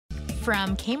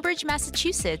From Cambridge,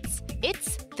 Massachusetts,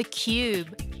 it's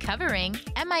theCUBE, covering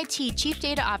MIT Chief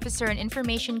Data Officer and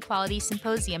Information Quality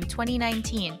Symposium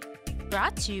 2019.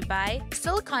 Brought to you by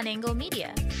SiliconANGLE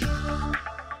Media.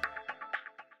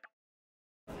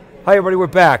 Hi everybody, we're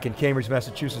back in Cambridge,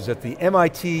 Massachusetts at the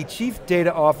MIT Chief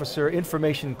Data Officer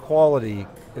Information Quality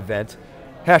event,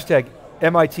 hashtag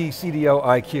MIT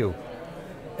CDOIQ.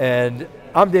 And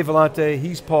I'm Dave Vellante,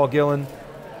 he's Paul Gillin.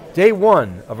 Day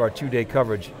one of our two-day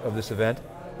coverage of this event.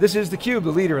 This is theCUBE,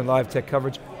 the leader in live tech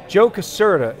coverage. Joe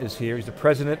Caserta is here, he's the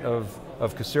president of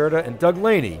Caserta, and Doug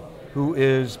Laney, who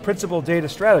is principal data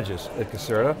strategist at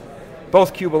Caserta.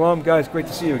 Both CUBE alum, guys, great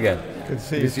to see you again. Good to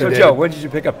see you. So Joe, when did you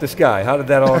pick up this guy? How did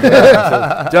that all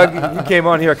happen? So Doug, you came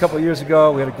on here a couple of years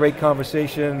ago, we had a great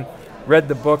conversation, read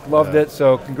the book, loved it,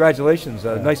 so congratulations,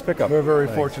 nice pickup. We're very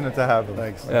fortunate to have him.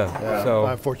 Thanks. Yeah. So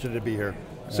I'm fortunate to be here.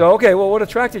 So okay, well what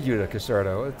attracted you to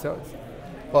Caserta?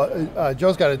 Well,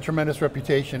 Joe's got a tremendous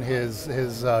reputation. His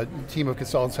team of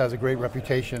consultants has a great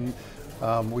reputation.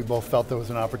 We both felt there was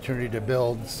an opportunity to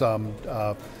build some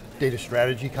data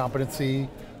strategy competency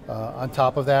on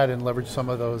top of that and leverage some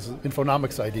of those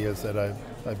infonomics ideas that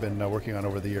I've been working on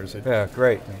over the years. Yeah,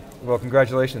 great. Well,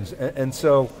 congratulations. And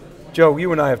so, Joe,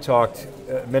 you and I have talked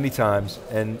many times,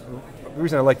 and the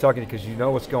reason I like talking to you is because you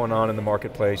know what's going on in the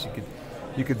marketplace.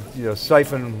 You could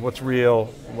siphon what's real,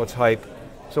 what's hype.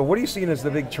 So what are you seeing as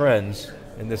the big trends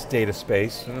in this data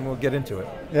space? And then we'll get into it.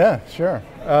 Yeah, sure.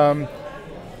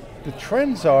 The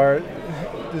trends are,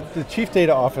 the chief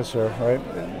data officer, right,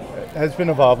 has been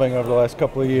evolving over the last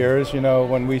couple of years. You know,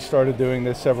 when we started doing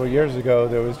this several years ago,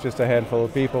 there was just a handful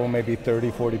of people, maybe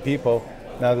 30, 40 people.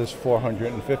 Now there's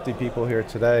 450 people here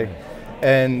today.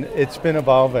 And it's been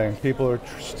evolving. People are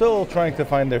still trying to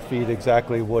find their feet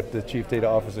exactly what the chief data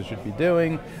officer should be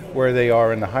doing, where they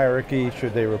are in the hierarchy.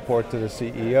 Should they report to the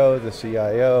CEO, the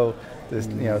CIO,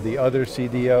 the other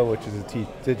CDO, which is the chief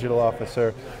digital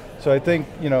officer. So I think,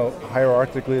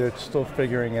 hierarchically they're still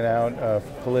figuring it out,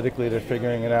 politically they're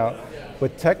figuring it out,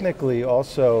 but technically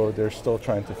also they're still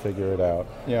trying to figure it out.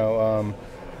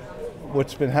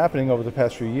 What's been happening over the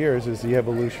past few years is the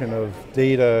evolution of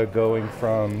data going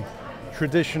from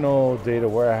traditional data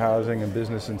warehousing and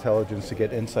business intelligence to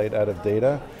get insight out of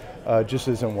data just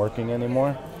isn't working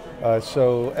anymore.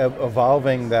 So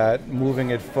evolving that, moving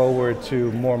it forward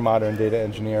to more modern data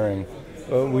engineering,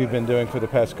 we've been doing for the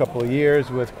past couple of years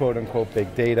with quote unquote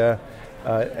big data,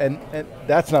 and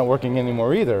that's not working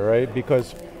anymore either, right?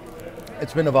 Because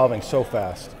it's been evolving so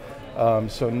fast.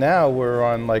 So now we're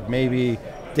on like maybe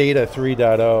data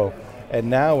 3.0, and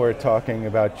now we're talking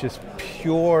about just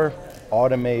pure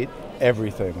automate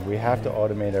everything. We have to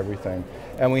automate everything.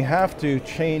 And we have to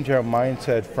change our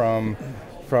mindset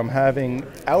from having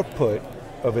output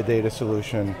of a data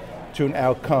solution to an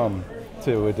outcome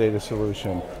to a data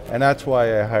solution. And that's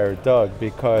why I hired Doug,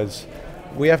 because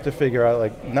we have to figure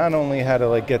out not only how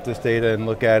to get this data and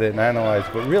look at it and analyze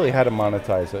it, but really how to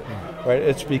monetize it, right?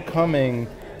 It's becoming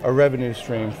a revenue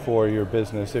stream for your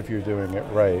business if you're doing it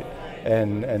right.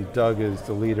 And Doug is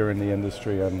the leader in the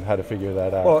industry on how to figure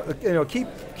that out. Well,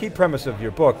 key premise of your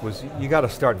book was you got to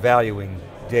start valuing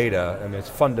data. I mean, it's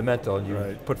fundamental, and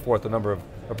you put forth a number of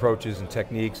approaches and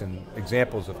techniques and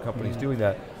examples of companies doing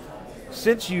that.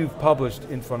 Since you've published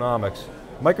Infonomics,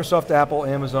 Microsoft, Apple,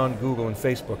 Amazon, Google, and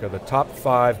Facebook are the top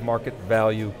 5 market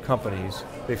value companies.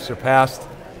 They've surpassed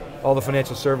all the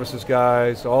financial services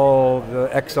guys, all the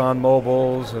Exxon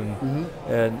Mobils,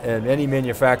 and any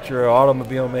manufacturer,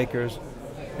 automobile makers,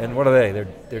 and what are they?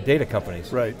 They're data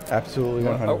companies. Right. Absolutely,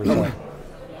 100%.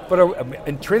 But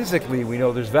intrinsically, we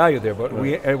know there's value there, but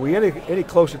are we any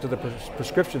closer to the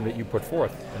prescription that you put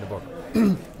forth in the book?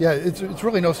 Yeah, it's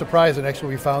really no surprise, and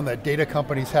actually we found that data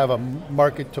companies have a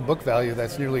market to book value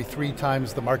that's nearly 3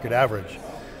 times the market average.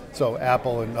 So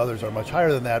Apple and others are much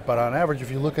higher than that, but on average, if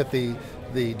you look at the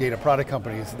data product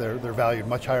companies, they're valued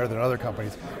much higher than other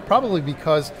companies, probably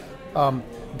because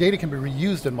data can be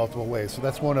reused in multiple ways. So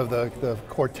that's one of the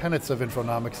core tenets of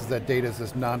Infonomics, is that data is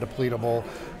this non-depletable,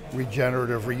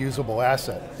 regenerative, reusable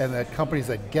asset, and that companies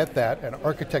that get that and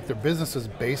architect their businesses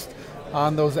based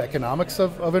on those economics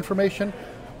of information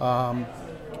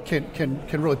can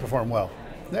really perform well.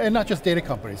 And not just data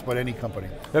companies, but any company.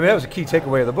 I mean, that was a key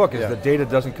takeaway of the book, is that data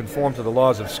doesn't conform to the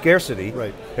laws of scarcity.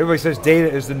 Right. Everybody says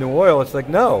data is the new oil. It's like,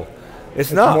 no,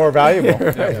 it's not. It's more valuable.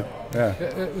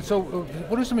 So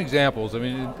what are some examples? I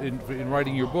mean, in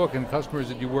writing your book and customers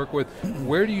that you work with,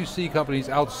 where do you see companies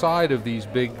outside of these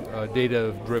big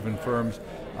data-driven firms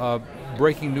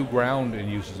breaking new ground in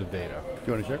uses of data?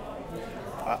 Do you want to share?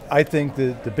 I think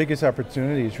the biggest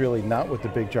opportunity is really not with the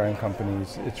big giant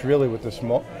companies, it's really with the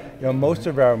small, most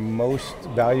of our most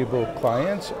valuable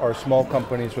clients are small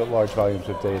companies with large volumes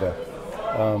of data.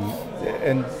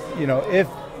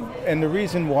 And the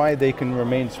reason why they can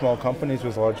remain small companies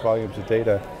with large volumes of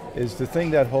data is the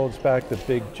thing that holds back the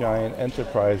big giant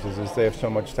enterprises is they have so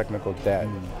much technical debt.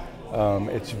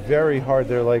 It's very hard,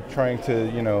 they're like trying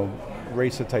to,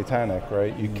 race a Titanic,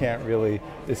 right? You can't really,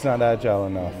 it's not agile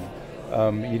enough.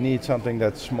 You need something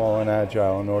that's small and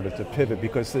agile in order to pivot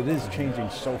because it is changing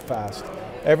so fast.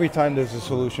 Every time there's a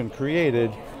solution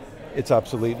created, it's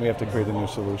obsolete and we have to create a new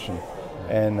solution.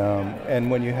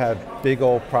 And when you have big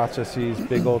old processes,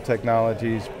 big old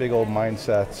technologies, big old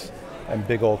mindsets, and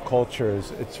big old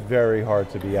cultures, it's very hard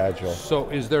to be agile. So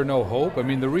is there no hope? I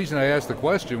mean, the reason I asked the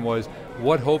question was,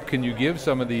 what hope can you give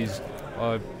some of these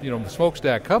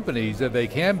smokestack companies that they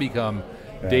can become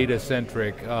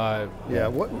data-centric?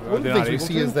 One of the things we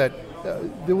see is that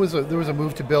there was a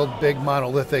move to build big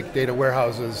monolithic data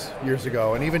warehouses years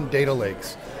ago, and even data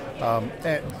lakes.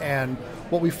 And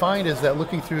what we find is that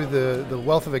looking through the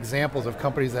wealth of examples of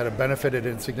companies that have benefited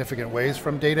in significant ways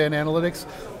from data and analytics,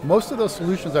 most of those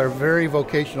solutions are very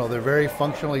vocational, they're very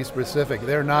functionally specific.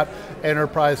 They're not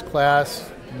enterprise class,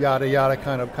 yada yada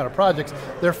kind of projects.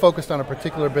 They're focused on a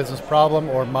particular business problem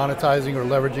or monetizing or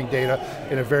leveraging data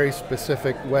in a very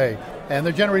specific way. And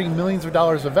they're generating millions of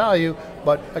dollars of value,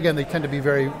 but again, they tend to be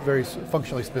very, very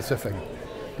functionally specific.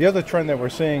 The other trend that we're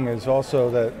seeing is also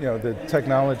that the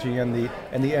technology and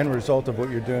the end result of what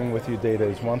you're doing with your data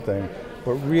is one thing,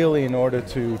 but really in order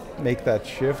to make that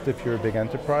shift, if you're a big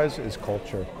enterprise, is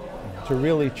culture. To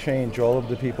really change all of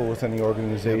the people within the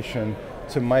organization,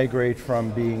 to migrate from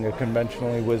being a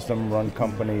conventionally wisdom-run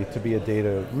company to be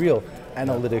a real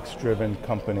analytics-driven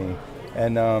company.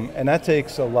 And that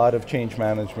takes a lot of change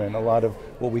management, a lot of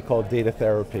what we call data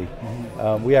therapy.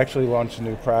 We actually launched a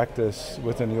new practice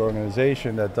within the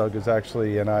organization that Doug is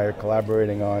actually and I are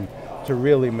collaborating on to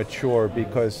really mature,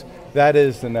 because that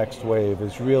is the next wave,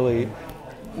 is really,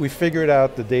 we figured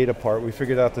out the data part, we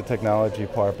figured out the technology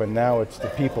part, but now it's the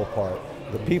people part.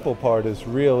 The people part is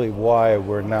really why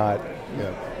we're not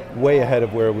way ahead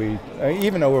of where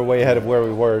even though we're way ahead of where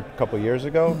we were a couple of years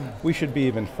ago, we should be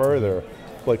even further.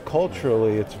 But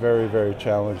culturally, it's very, very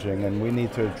challenging, and we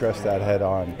need to address that head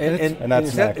on. And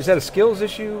that's next. Is that a skills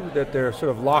issue, that they're sort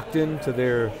of locked into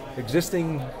their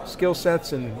existing skill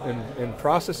sets and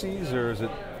processes, or is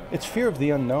it? It's fear of the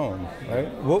unknown, right?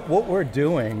 What we're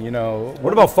doing,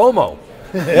 What about FOMO?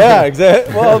 Yeah,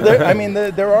 exactly. Well,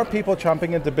 there are people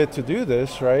chomping at the bit to do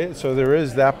this, right? So there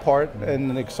is that part and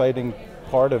an exciting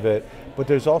part of it, but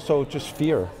there's also just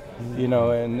fear,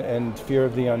 and fear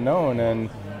of the unknown. And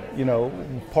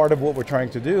part of what we're trying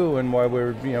to do and why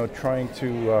we're trying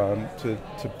to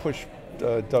push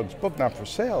Doug's book, not for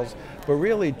sales, but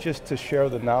really just to share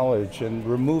the knowledge and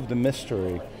remove the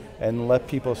mystery and let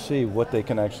people see what they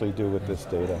can actually do with this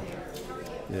data.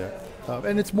 Yeah.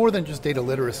 And it's more than just data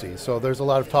literacy. So there's a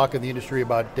lot of talk in the industry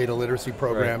about data literacy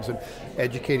programs and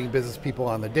educating business people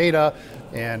on the data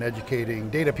and educating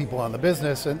data people on the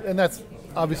business, and that's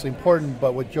obviously important,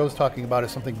 but what Joe's talking about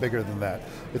is something bigger than that.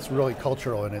 It's really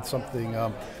cultural, and it's something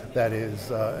that is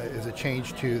a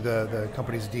change to the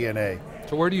company's DNA.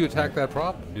 So where do you attack that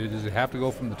problem? Does it have to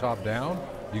go from the top down?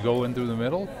 Do you go in through the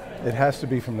middle? It has to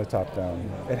be from the top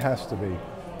down. It has to be.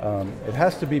 It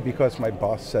has to be because my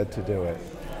boss said to do it,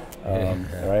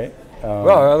 right?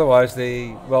 Well, otherwise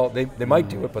they might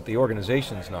do it, but the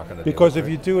organization's not going to do it. Because if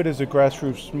you do it as a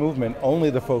grassroots movement, only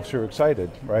the folks who are excited,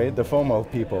 right? The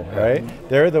FOMO people, right?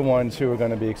 They're the ones who are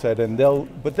going to be excited, and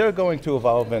they're going to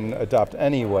evolve and adopt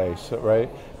anyway, so, right?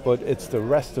 But it's the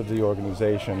rest of the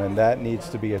organization, and that needs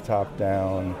to be a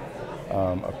top-down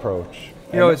approach.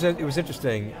 It was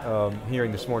interesting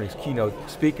hearing this morning's keynote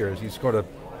speakers. He's sort of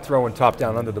throwing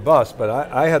top-down under the bus, but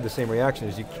I had the same reaction,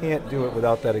 is you can't do it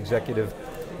without that executive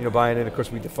buying in. Of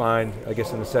course, we defined, I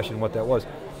guess, in the session what that was.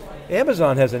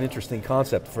 Amazon has an interesting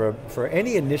concept for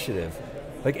any initiative.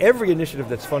 Like every initiative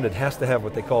that's funded has to have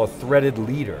what they call a threaded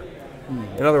leader.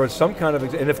 In other words, some kind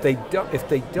of, and if they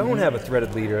don't have a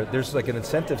threaded leader, there's like an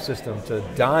incentive system to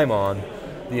dime on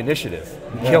the initiative,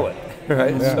 kill it,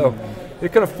 right? Yeah. So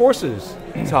it kind of forces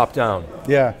top down,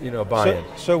 buy-in.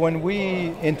 So when we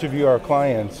interview our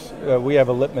clients, we have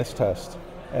a litmus test.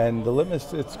 And the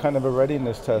litmus, it's kind of a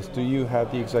readiness test. Do you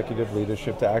have the executive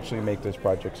leadership to actually make this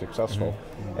project successful?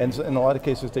 And in a lot of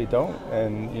cases they don't,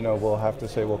 and we'll have to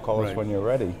say, well, call us when you're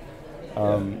ready.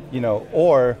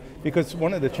 Or, because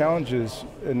one of the challenges,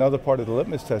 another part of the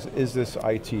litmus test is this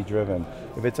IT driven.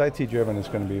 If it's IT driven, it's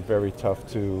going to be very tough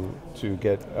to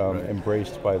get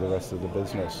embraced by the rest of the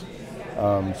business.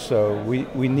 So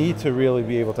we need to really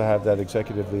be able to have that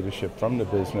executive leadership from the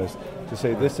business to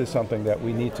say this is something that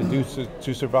we need to do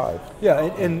to survive. Yeah,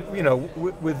 and you know,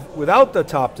 without the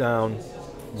top-down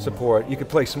support, you could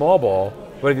play small ball,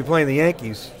 but if you're playing the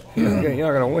Yankees, you're not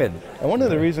going to win. And one of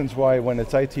the reasons why when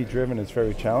it's IT driven it's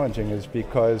very challenging is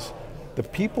because the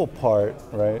people part,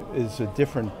 right, is a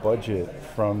different budget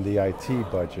from the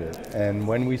IT budget. And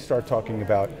when we start talking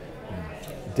about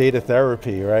data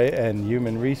therapy, right, and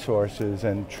human resources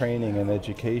and training and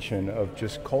education of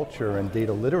just culture and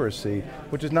data literacy,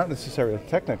 which is not necessarily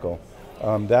technical,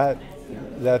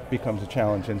 that becomes a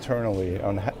challenge internally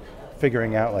on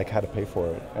figuring out like how to pay for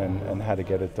it and how to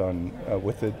get it done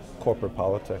with the corporate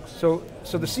politics. So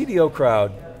the CDO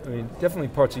crowd, I mean, definitely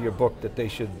parts of your book that they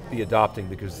should be adopting,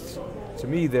 because to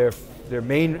me their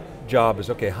main job is,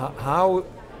 okay, how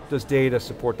does data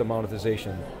support the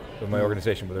monetization of my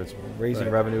organization, whether it's raising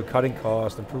revenue, cutting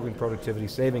costs, improving productivity,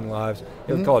 saving lives,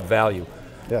 you know, call it value.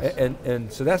 Yes.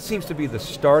 And so that seems to be the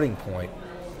starting point.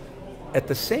 At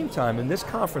the same time, and this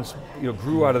conference, you know,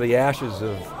 grew out of the ashes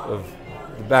of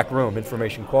the back room,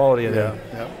 information quality, and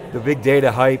the big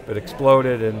data hype, it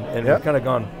exploded, and we've kind of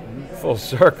gone full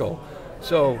circle.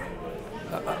 So,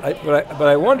 but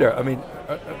I wonder, I mean,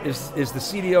 is the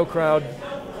CDO crowd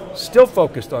still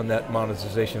focused on that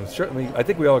monetization? Certainly, I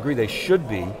think we all agree they should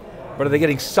be, but are they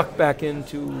getting sucked back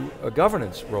into a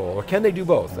governance role, or can they do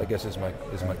both, I guess is my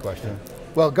question.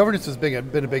 Well, governance has been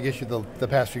a big issue the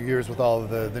past few years with all of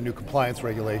the new compliance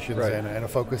regulations and a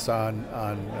focus on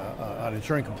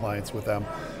ensuring compliance with them.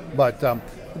 But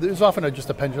there's often just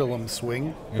a pendulum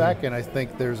swing back, and I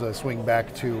think there's a swing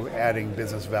back to adding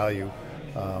business value.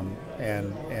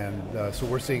 So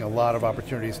we're seeing a lot of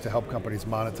opportunities to help companies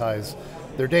monetize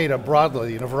their data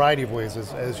broadly in a variety of ways,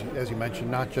 as you mentioned,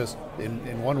 not just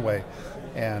in one way.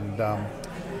 And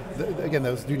again,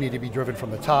 those do need to be driven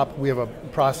from the top. We have a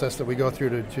process that we go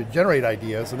through to generate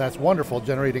ideas, and that's wonderful.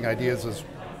 Generating ideas is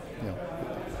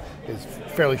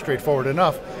fairly straightforward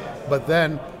enough, but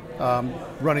then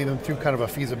running them through kind of a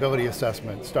feasibility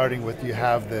assessment, starting with, do you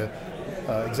have the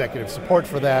executive support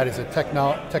for that? Is it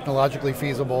technologically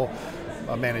feasible,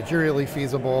 managerially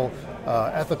feasible,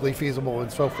 ethically feasible,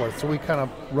 and so forth? So we kind of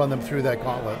run them through that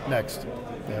gauntlet next.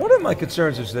 Yeah. One of my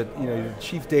concerns is that, you know, the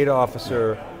chief data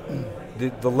officer,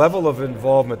 the level of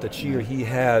involvement that she or he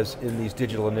has in these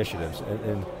digital initiatives,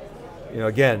 and you know,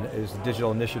 again, is the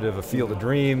digital initiative a field of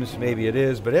dreams? Maybe it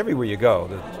is, but everywhere you go,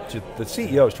 the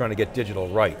CEO is trying to get digital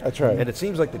right. That's right. And it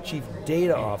seems like the chief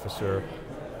data officer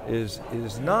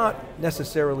is not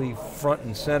necessarily front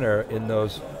and center in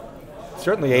those,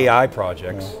 certainly AI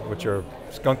projects, which are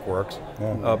skunk works,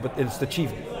 but it's the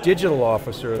chief digital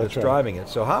officer that's driving it.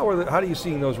 So how are you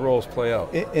seeing those roles play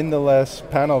out? In the last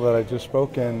panel that I just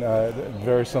spoke in, a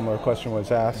very similar question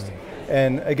was asked.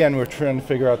 And again, we're trying to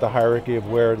figure out the hierarchy of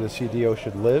where the CDO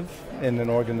should live in an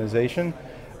organization.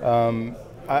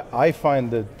 I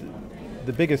find that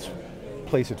the biggest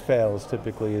place it fails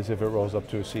typically is if it rolls up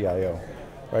to a CIO.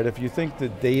 Right? If you think the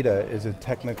data is a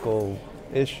technical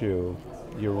issue,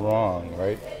 you're wrong,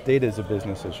 right? Data is a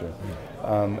business issue.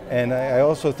 And I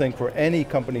also think for any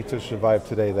company to survive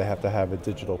today, they have to have a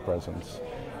digital presence.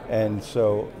 And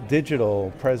so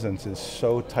digital presence is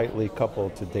so tightly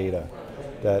coupled to data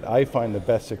that I find the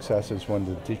best success is when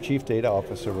the chief data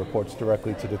officer reports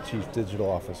directly to the chief digital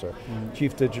officer.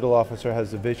 Chief digital officer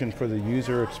has the vision for the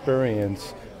user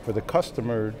experience, for the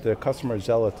customer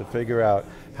zealot to figure out,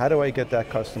 how do I get that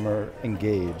customer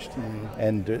engaged?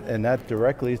 And that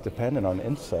directly is dependent on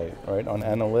insight, right? On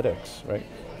analytics, right?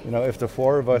 You know, if the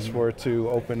four of us were to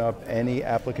open up any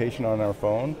application on our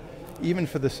phone, even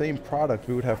for the same product,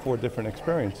 we would have 4 different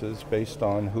experiences based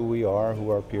on who we are,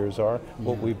 who our peers are,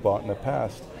 what we've bought in the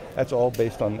past. That's all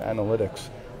based on analytics.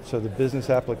 So the business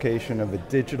application of a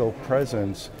digital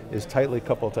presence is tightly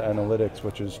coupled to analytics,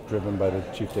 which is driven by the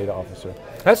chief data officer.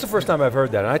 That's the first time I've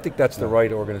heard that, and I think that's the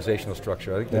right organizational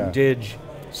structure. I think the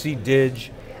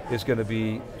CDIG is going to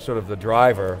be sort of the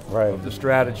driver of the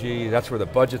strategy. That's where the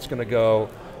budget's going to go.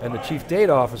 And the chief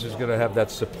data officer is going to have that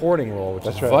supporting role, which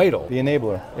is vital. The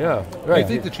enabler. Yeah, right. I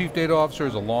think the chief data officer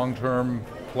is a long-term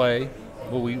play.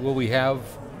 Will we have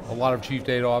a lot of chief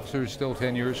data officers still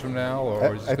 10 years from now,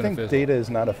 or is it going to fizzle? I think data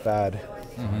is not a fad.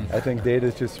 I think data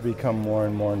has just become more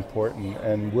and more important.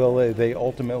 And will they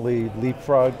ultimately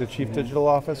leapfrog the chief digital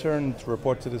officer and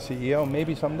report to the CEO?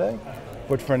 Maybe someday.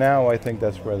 But for now, I think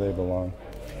that's where they belong.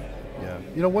 Yeah.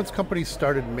 You know, once companies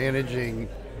started managing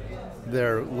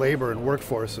their labor and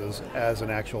workforces as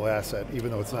an actual asset, even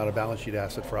though it's not a balance sheet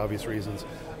asset for obvious reasons,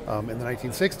 in the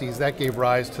 1960s, that gave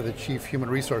rise to the Chief Human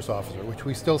Resource Officer, which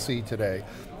we still see today.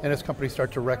 And as companies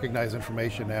start to recognize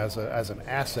information as an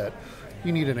asset,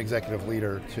 you need an executive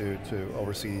leader to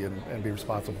oversee and be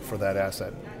responsible for that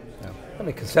asset. Yeah. I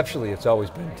mean, conceptually, it's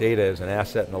always been data as an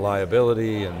asset and a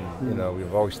liability, and you know,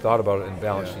 we've always thought about it in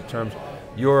balance sheet terms.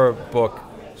 Your book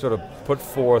sort of put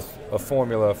forth a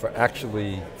formula for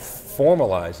actually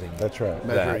formalizing. That's right.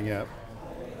 Measuring, yeah.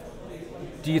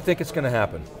 Do you think it's going to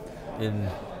happen in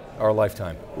our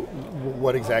lifetime?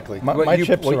 What exactly? My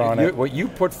chips are on it. What you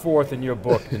put forth in your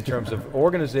book in terms of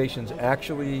organizations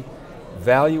actually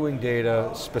valuing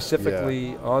data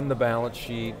specifically on the balance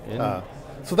sheet.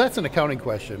 So that's an accounting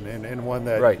question, and one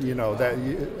that you know that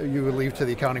you would leave to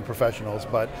the accounting professionals.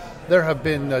 But there have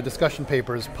been discussion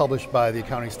papers published by the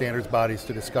accounting standards bodies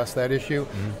to discuss that issue.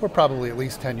 We're probably at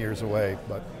least 10 years away,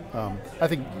 but I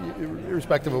think,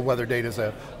 irrespective of whether data is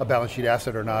a balance sheet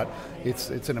asset or not, it's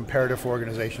an imperative for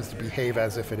organizations to behave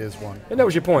as if it is one. And that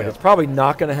was your point. It's probably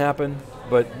not going to happen,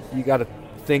 but you got to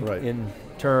think in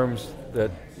terms that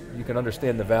you can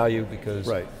understand the value,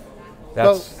 because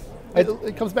that's. Well,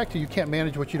 it comes back to you can't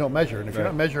manage what you don't measure, and if you're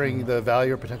not measuring the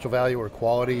value or potential value or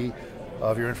quality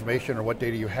of your information or what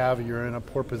data you have, you're in a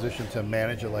poor position to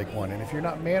manage it like one. And if you're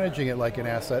not managing it like an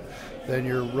asset, then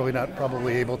you're really not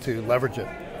probably able to leverage it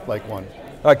like one.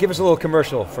 All right, give us a little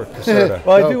commercial for Caserta.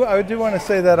 Well, I do want to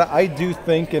say that I do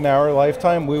think in our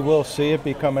lifetime we will see it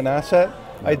become an asset.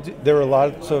 There are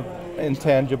lots of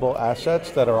intangible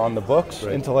assets that are on the books,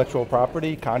 intellectual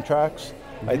property, contracts.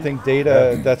 I think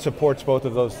data that supports both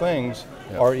of those things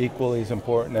are equally as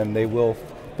important, and they will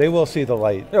see the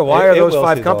light. Yeah, why are those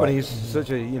 5 companies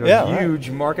such a huge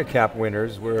market cap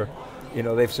winners where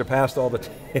they've surpassed all the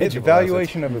tangible The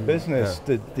valuation of a business,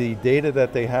 the data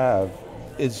that they have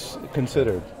is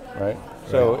considered, right?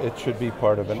 So it should be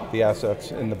part of the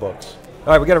assets in the books.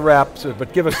 All right, we got to wrap,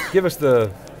 but give us the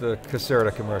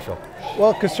Caserta commercial.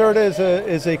 Well, Caserta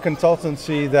is a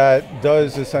consultancy that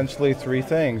does essentially 3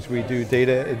 things. We do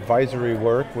data advisory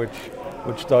work, which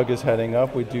Doug is heading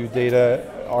up. We do data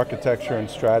architecture and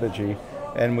strategy,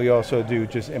 and we also do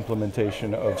just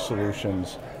implementation of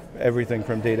solutions, everything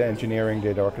from data engineering,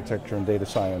 data architecture, and data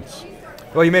science.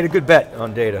 Well, you made a good bet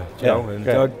on data, Joe. And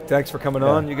Doug, thanks for coming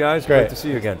on, you guys. Great to see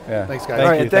you again. Thanks, guys. All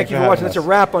right, and thank you for watching. That's a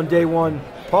wrap on day 1.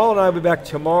 Paul and I will be back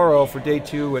tomorrow for day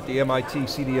 2 at the MIT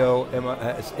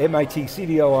CDOIQ.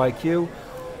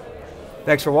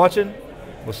 Thanks for watching.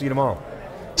 We'll see you tomorrow.